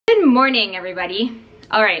morning, everybody.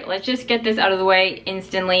 All right, let's just get this out of the way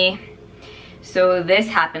instantly. So this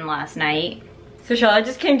happened last night. So Charlotte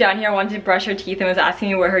just came down here, wanted to brush her teeth and was asking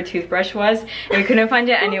me where her toothbrush was, and we couldn't find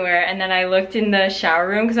it anywhere. And then I looked in the shower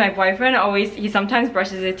room because my boyfriend he sometimes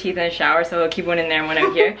brushes his teeth in the shower, so he'll keep one in there when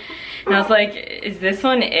I'm here. And I was like, is this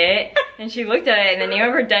one it? And she looked at it and the name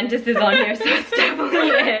of her dentist is on here, so it's definitely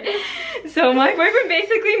it. So my boyfriend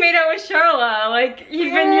basically made out with Charlotte. Like,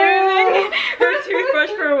 he's been using her toothbrush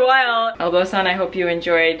for a while. Elbow-san, I hope you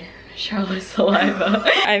enjoyed Charlotte's saliva.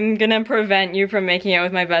 I'm gonna prevent you from making out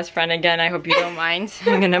with my best friend again. I hope you don't mind.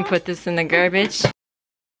 I'm gonna put this in the garbage.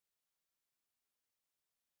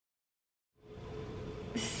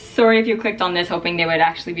 Sorry if you clicked on this hoping they would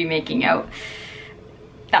actually be making out.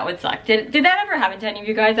 That would suck. Did that ever happen to any of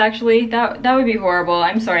you guys actually? That would be horrible.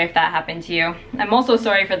 I'm sorry if that happened to you. I'm also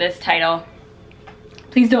sorry for this title.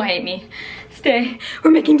 Please don't hate me. Stay.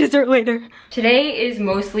 We're making dessert later. Today is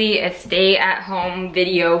mostly a stay-at-home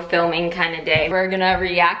video filming kind of day. We're gonna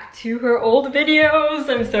react to her old videos.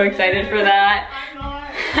 I'm so excited for that.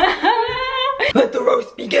 Let the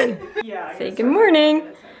roast begin. Yeah. Say good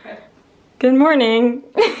morning. Good morning.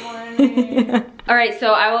 Good morning. All right,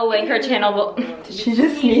 so I will link her channel. Did she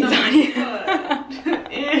just sneeze on you?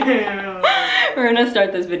 We're gonna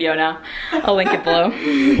start this video now. I'll link it below.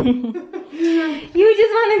 You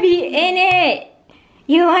just want to be in it.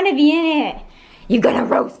 You want to be in it. You're gonna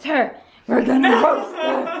roast her. We're gonna roast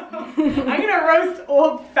her. I'm gonna roast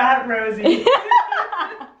old fat Rosie.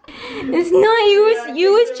 It's not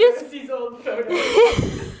you was just. Old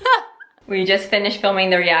photos. We just finished filming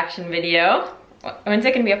the reaction video. When's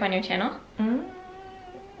it gonna be up on your channel?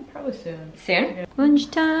 Probably soon. Soon?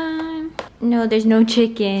 Lunchtime. No, there's no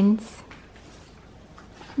chickens.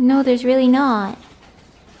 No, there's really not.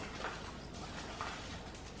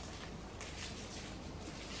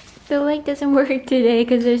 The light doesn't work today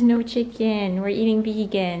because there's no chicken. We're eating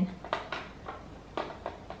vegan.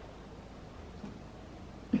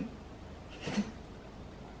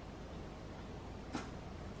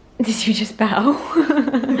 Did you just bow?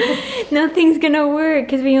 Nothing's gonna work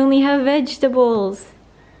because we only have vegetables.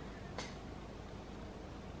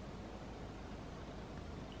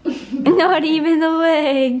 Not even the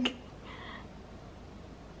leg.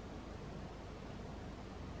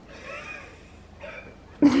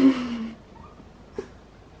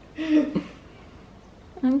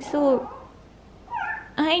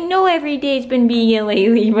 I know every day's been vegan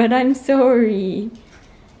lately, but I'm sorry.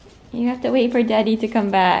 You have to wait for Daddy to come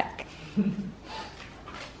back.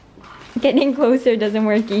 Getting closer doesn't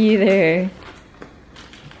work either.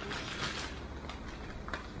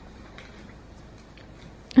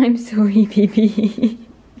 I'm sorry, baby.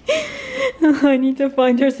 I need to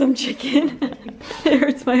find her some chicken. It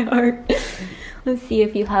hurts my heart. Let's see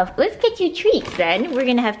if you have. Let's get you treats then. We're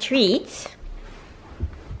gonna have treats.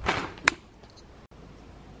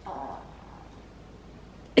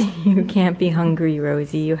 You can't be hungry,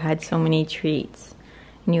 Rosie. You had so many treats.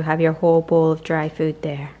 And you have your whole bowl of dry food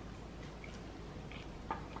there.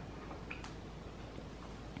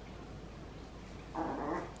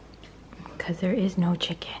 Because there is no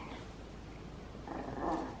chicken.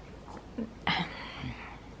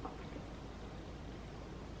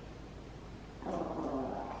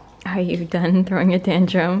 Are you done throwing a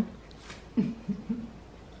tantrum?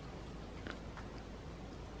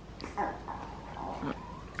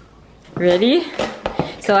 Ready?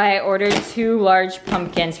 So I ordered 2 large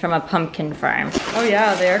pumpkins from a pumpkin farm. Oh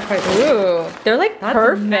yeah, they are quite. Ooh, they're like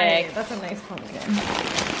perfect. That's a nice pumpkin.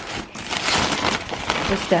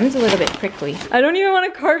 The stem's a little bit prickly. I don't even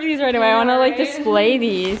want to carve these right away. I want to like display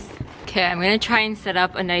these. Okay, I'm gonna try and set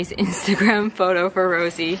up a nice Instagram photo for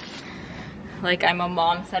Rosie. Like I'm a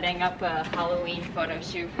mom setting up a Halloween photo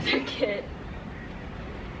shoot for their kid.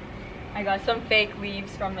 I got some fake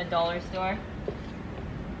leaves from the dollar store.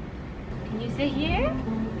 Can you sit here?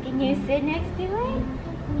 Can you sit next to it?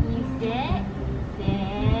 Can you sit?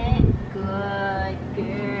 Sit. Good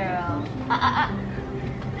girl.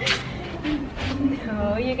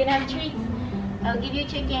 No, you're gonna have treats. I'll give you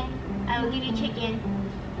chicken. I'll give you chicken.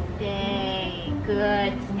 Stay.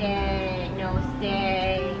 Good. Stay. No,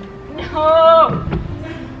 stay. No!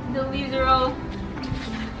 The leaves are all...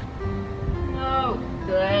 No.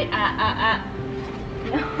 Good.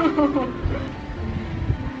 No.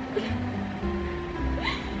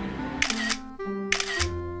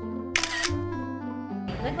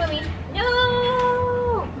 Look, mommy.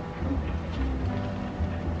 No!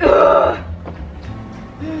 Ugh.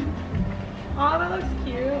 Oh, that looks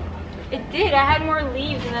cute. It did. I had more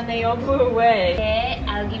leaves and then they all blew away. Okay,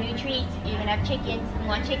 I'll give you treats. You're gonna have chickens. You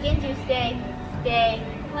want chickens? You stay. Stay.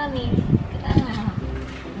 Mommy.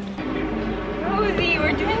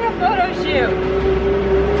 doing a photo shoot.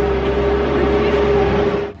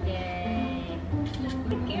 Yay.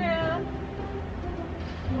 Thank you.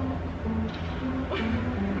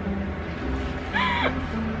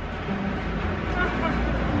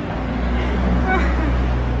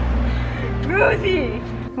 Rosie!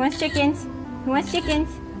 Who wants chickens? Who wants chickens?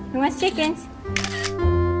 Who wants chickens?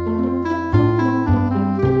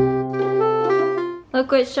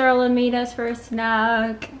 Look what Charlotte made us for a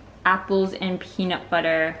snack. Apples and peanut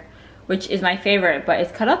butter, which is my favorite, but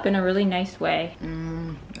it's cut up in a really nice way.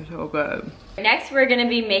 They're so good. Next, we're gonna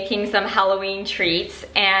be making some Halloween treats,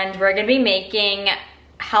 and we're gonna be making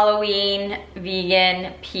Halloween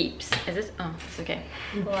vegan peeps. Is this? Oh, it's okay.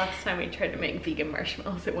 The last time we tried to make vegan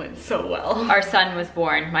marshmallows, it went so well. Our son was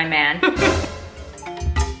born, my man.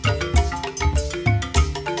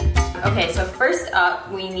 Okay, so first up,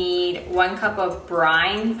 we need 1 cup of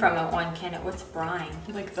brine from a 1 can. What's brine?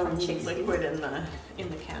 Like the liquid in the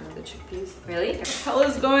can of the chickpeas. Really? What the hell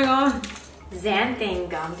is going on? Xanthan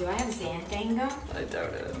gum. Do I have xanthan gum? I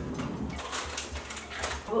doubt it.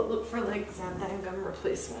 I'll look for like xanthan gum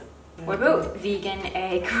replacement. What about vegan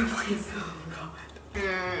egg replacement? Oh god.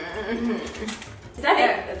 Is that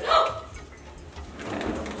it?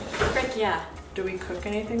 Frick yeah. Do we cook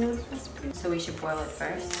anything in this recipe? So we should boil it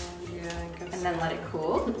first Yeah, I guess. and then let it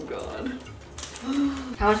cool. Oh god.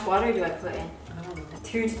 How much water do I put in? I don't know.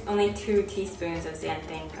 Only 2 teaspoons of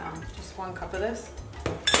xanthan gum. Just 1 cup of this?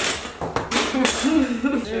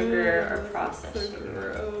 Sugar or processed sugar.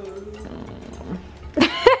 Gross.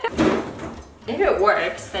 If it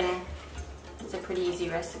works, then it's a pretty easy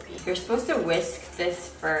recipe. You're supposed to whisk this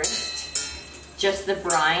first, just the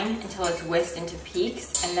brine, until it's whisked into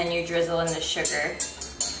peaks, and then you drizzle in the sugar.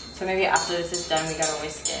 So maybe after this is done, we gotta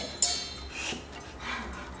whisk it.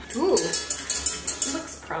 Ooh, it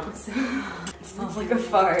looks promising. It smells like a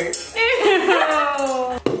fart.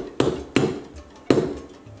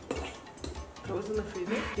 What was in the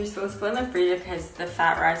freezer? You're supposed to put it in the freezer because the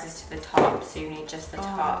fat rises to the top, so you need just the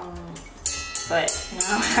top. But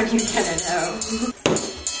now how do you get it out?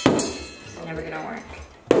 It's never gonna work.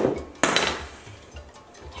 It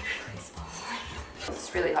really smells like it.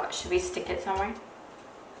 It's really hot. Should we stick it somewhere?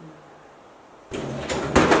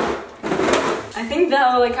 I think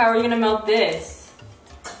that, like, how are you gonna melt this?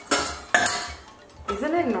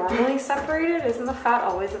 Isn't it normally separated? Isn't the fat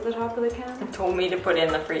always at the top of the can? It told me to put it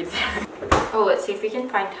in the freezer. Oh, let's see if we can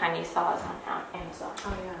find tiny saws on Amazon.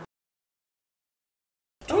 Oh yeah.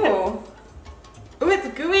 Oh, Oh, it's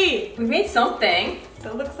gooey! we made something.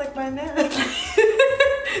 That looks like my man.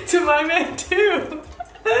 To my man too.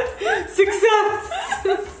 Success!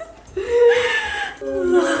 Oh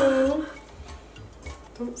no.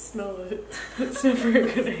 Don't smell it. That's never a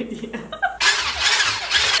good idea.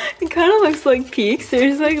 It kind of looks like peaks.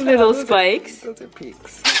 There's like little spikes. Those are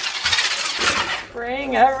peaks.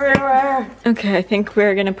 Spraying everywhere. Okay, I think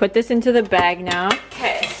we're gonna put this into the bag now.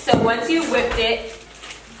 Okay, so once you whipped it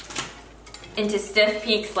into stiff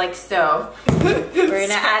peaks like so, we're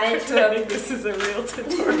gonna add it to a... This is a real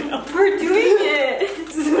tutorial. We're doing it!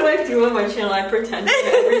 This is what I do on my channel. I pretend to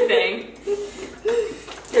everything.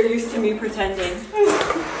 They're used to me pretending.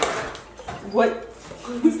 What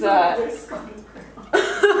was that?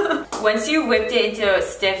 Once you whipped it into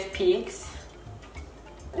stiff peaks...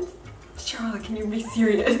 Charlotte, can you be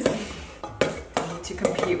serious? I need to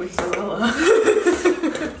compete with Gorilla.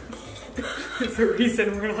 There's a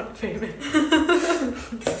reason we're not famous.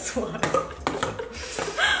 That's why.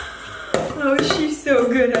 Oh, she's so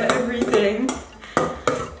good at everything.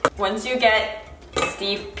 Once you get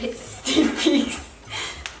Steve Peaks,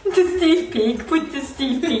 the Steve Peak, put the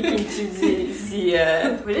Steve Peak into the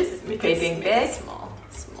what is this? Vaping bag? Small.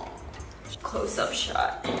 Close-up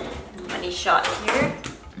shot. Money shot here.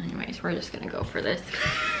 Anyways, we're just gonna go for this.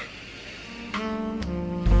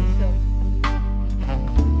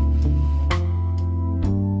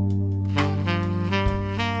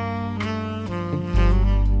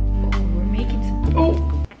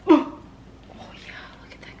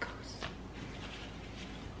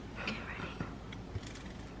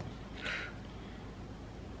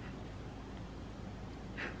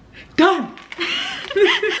 Done!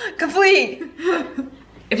 Complete!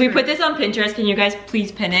 If we put this on Pinterest, can you guys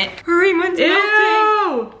please pin it? Hurry, mine's Ew!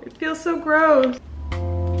 melting! It feels so gross.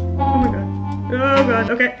 Oh my god. Oh god,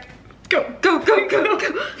 okay. Go.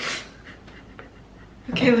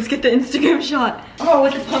 Okay, let's get the Instagram shot. Oh,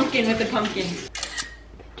 with the pumpkin, Pinterest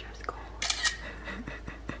goal.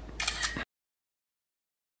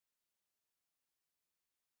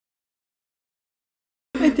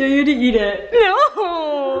 I dare you to eat it.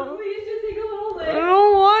 No! Please just take a little lick. I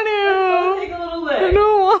don't want to. Let's go take a little lick. I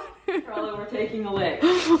don't want to. Probably we're taking taking a lick.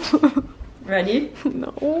 Ready?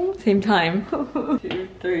 No. Same time. 2,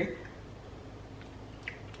 3.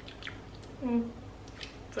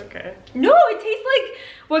 It's okay. No, it tastes like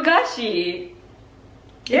wagashi.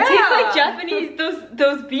 Yeah. It tastes like Japanese,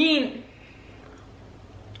 those bean.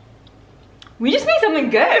 We just made something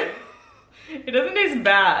good. It doesn't taste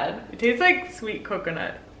bad. It tastes like sweet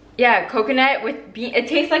coconut. Yeah, coconut with bean. It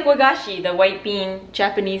tastes like wagashi, the white bean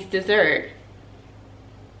Japanese dessert.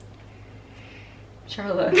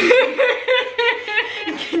 Charlotte,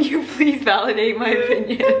 can you please validate my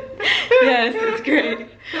opinion? Yes, it's great.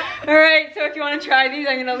 Alright, so if you want to try these,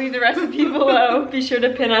 I'm going to leave the recipe below. Be sure to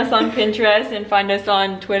pin us on Pinterest and find us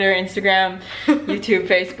on Twitter, Instagram, YouTube,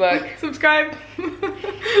 Facebook. Subscribe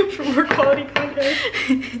for more quality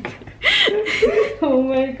content. Oh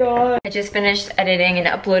my god. I just finished editing and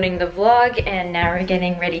uploading the vlog, and now we're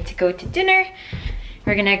getting ready to go to dinner.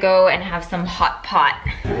 We're gonna go and have some hot pot.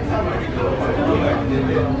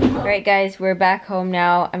 Alright guys, we're back home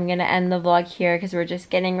now. I'm gonna end the vlog here because we're just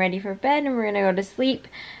getting ready for bed and we're gonna go to sleep.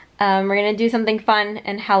 We're gonna do something fun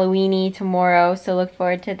and Halloween-y tomorrow, so look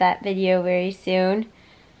forward to that video very soon.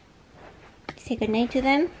 Say goodnight to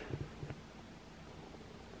them.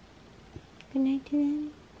 Good night to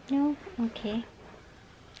them? No? Okay.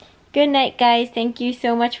 Good night guys. Thank you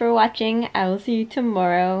so much for watching. I will see you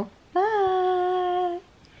tomorrow. Bye!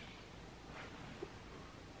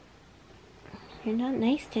 You're not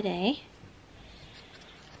nice today.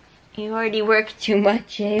 You already worked too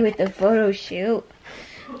much, eh, with the photo shoot.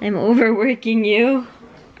 I'm overworking you.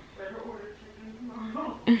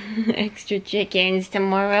 Extra chickens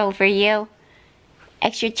tomorrow for you.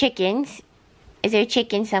 Extra chickens? Is there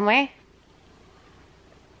chicken somewhere?